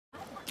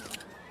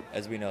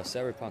As we know,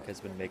 Cyberpunk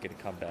has been making a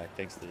comeback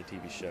thanks to the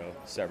TV show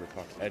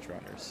Cyberpunk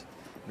Edgerunners.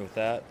 And with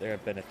that, there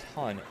have been a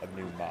ton of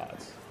new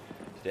mods.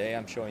 Today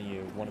I'm showing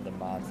you one of the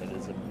mods that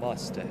is a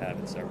must to have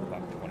in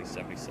Cyberpunk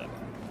 2077.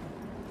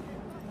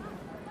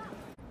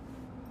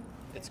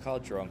 It's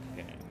called Drone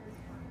Companion.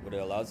 What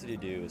it allows you to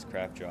do is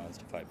craft drones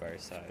to fight by your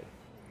side.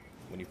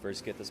 When you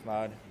first get this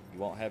mod, you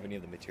won't have any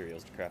of the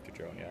materials to craft a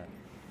drone yet.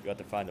 You have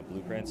to find the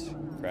blueprints,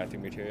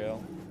 crafting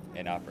material,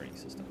 and operating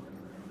system.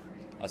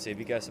 I'll save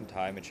you guys some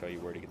time and show you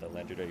where to get the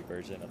legendary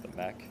version of the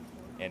mech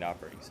and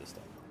operating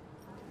system,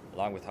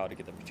 along with how to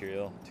get the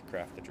material to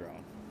craft the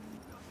drone.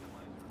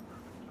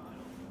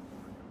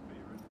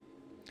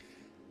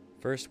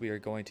 First, we are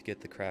going to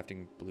get the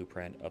crafting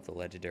blueprint of the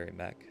legendary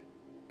mech.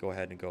 Go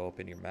ahead and go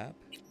open your map.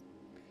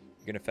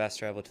 You're going to fast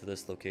travel to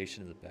this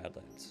location in the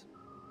Badlands.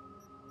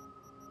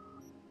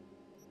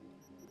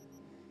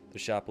 The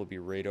shop will be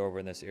right over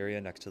in this area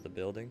next to the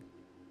building.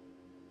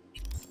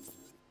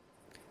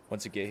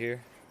 Once you get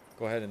here,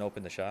 go ahead and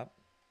open the shop.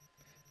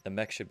 The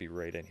mech should be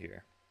right in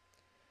here.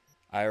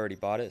 I already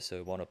bought it, so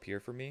it won't appear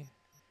for me,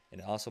 and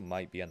it also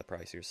might be on the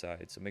pricier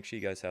side, so make sure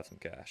you guys have some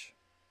cash.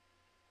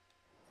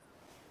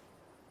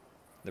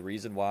 The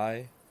reason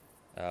why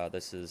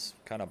this is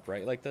kind of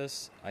bright like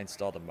this, I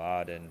installed a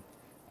mod and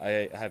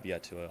I have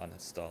yet to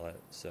uninstall it,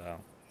 so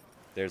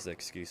there's the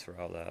excuse for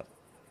all that.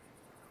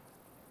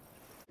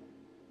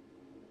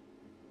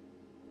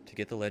 To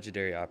get the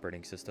legendary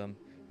operating system,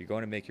 you're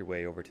going to make your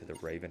way over to the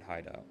Raven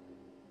hideout,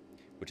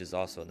 which is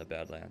also in the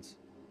Badlands.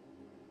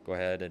 Go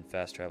ahead and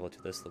fast travel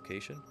to this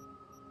location.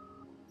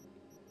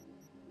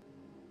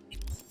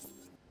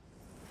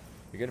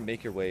 You're going to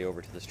make your way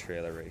over to this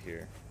trailer right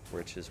here,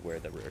 which is where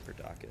the river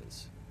dock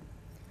is.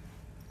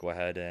 Go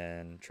ahead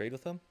and trade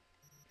with them.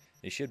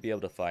 You should be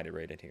able to find it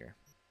right in here.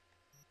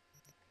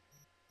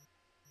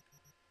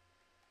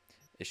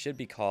 It should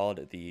be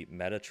called the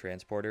Meta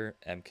Transporter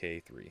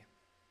MK3.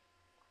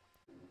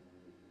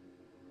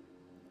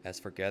 As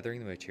for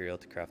gathering the material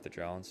to craft the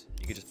drones,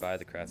 you can just buy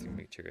the crafting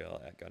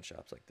material at gun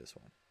shops like this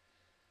one.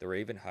 The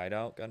Raven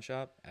Hideout gun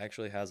shop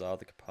actually has all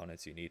the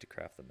components you need to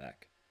craft the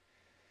mech.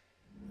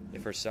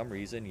 If for some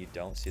reason you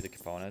don't see the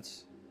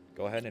components,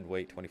 go ahead and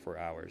wait 24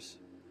 hours.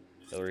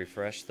 It'll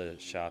refresh the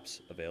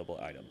shop's available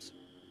items.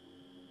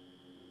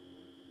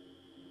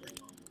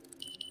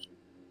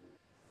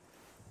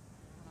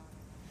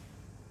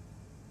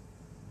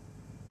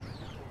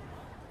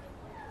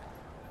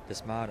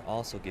 This mod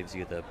also gives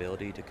you the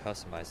ability to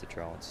customize the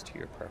drones to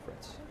your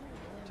preference.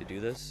 To do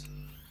this,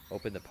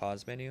 open the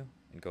pause menu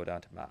and go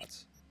down to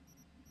mods.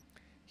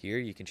 Here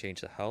you can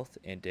change the health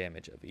and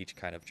damage of each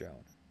kind of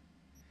drone.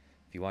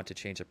 If you want to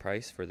change the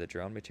price for the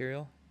drone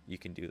material, you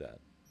can do that.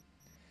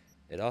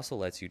 It also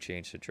lets you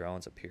change the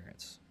drone's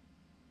appearance.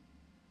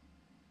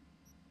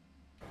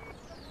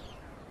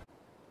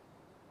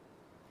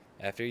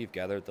 After you've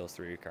gathered those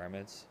 3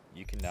 requirements,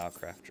 you can now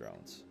craft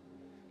drones.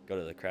 Go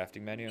to the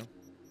crafting menu,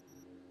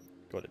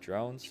 go to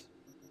drones,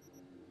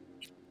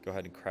 go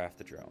ahead and craft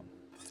the drone.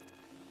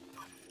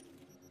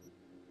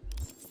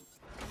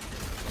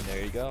 And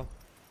there you go,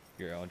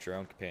 your own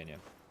drone companion.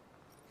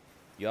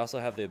 You also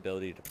have the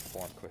ability to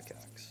perform quick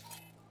acts.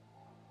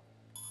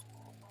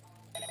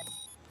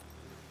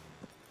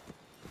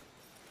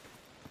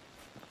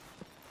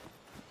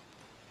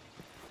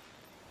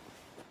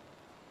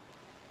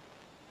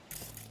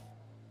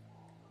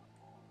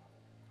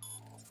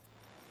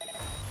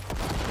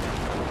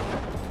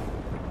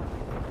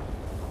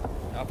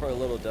 Now for a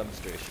little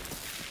demonstration.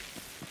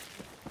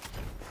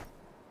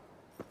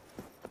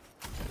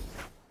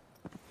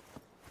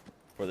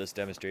 For this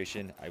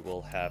demonstration, I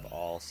will have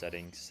all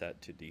settings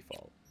set to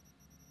default.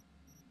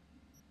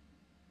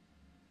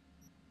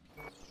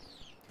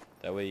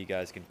 That way you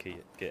guys can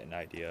get an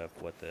idea of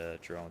what the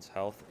drone's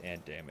health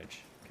and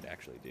damage can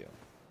actually do.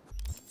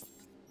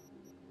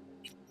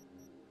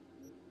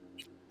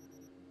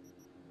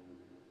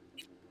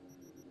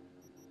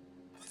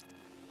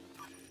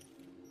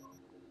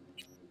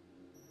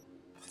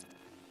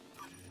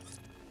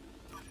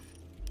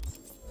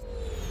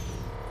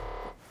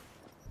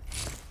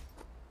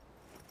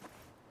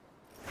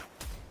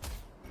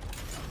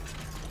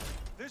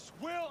 This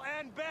will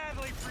end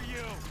badly for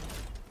you!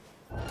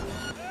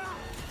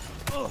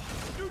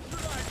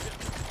 Neutralize him!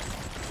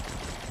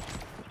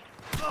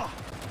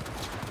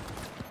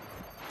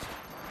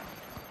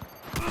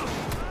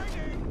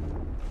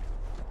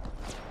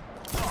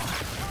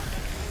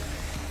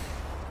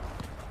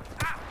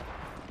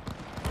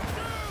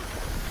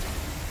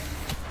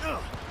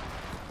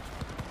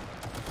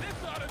 This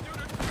ought to do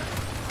the trick!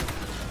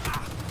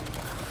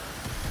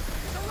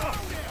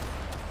 Surround him!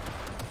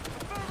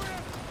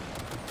 Affirmative!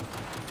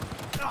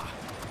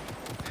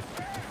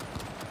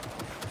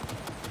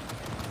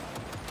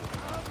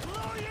 I'll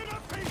blow you to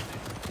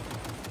pieces!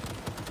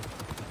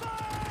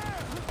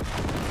 Fire!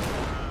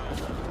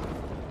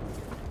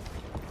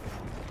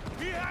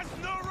 He has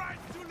no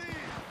right to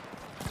leave!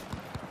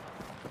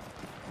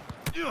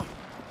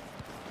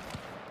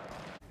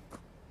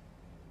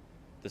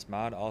 This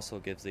mod also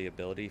gives the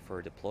ability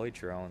for deployed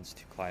drones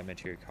to climb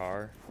into your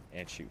car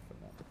and shoot from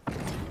them.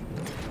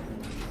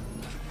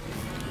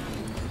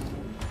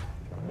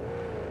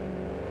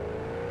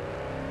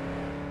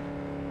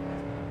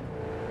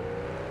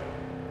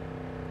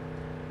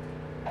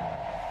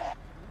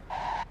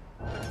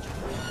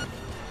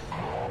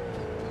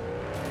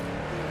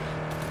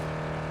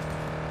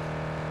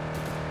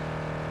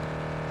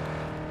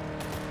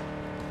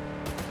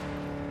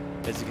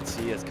 As you can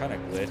see, it's kind of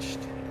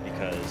glitched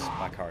because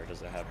my car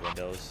doesn't have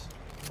windows,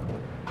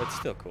 but it's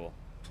still cool.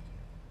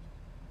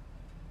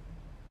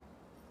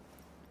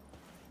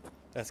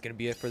 That's going to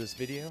be it for this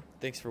video.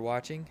 Thanks for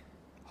watching.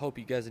 Hope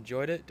you guys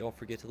enjoyed it. Don't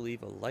forget to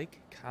leave a like,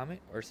 comment,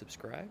 or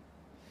subscribe.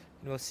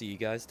 And we'll see you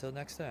guys till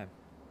next time.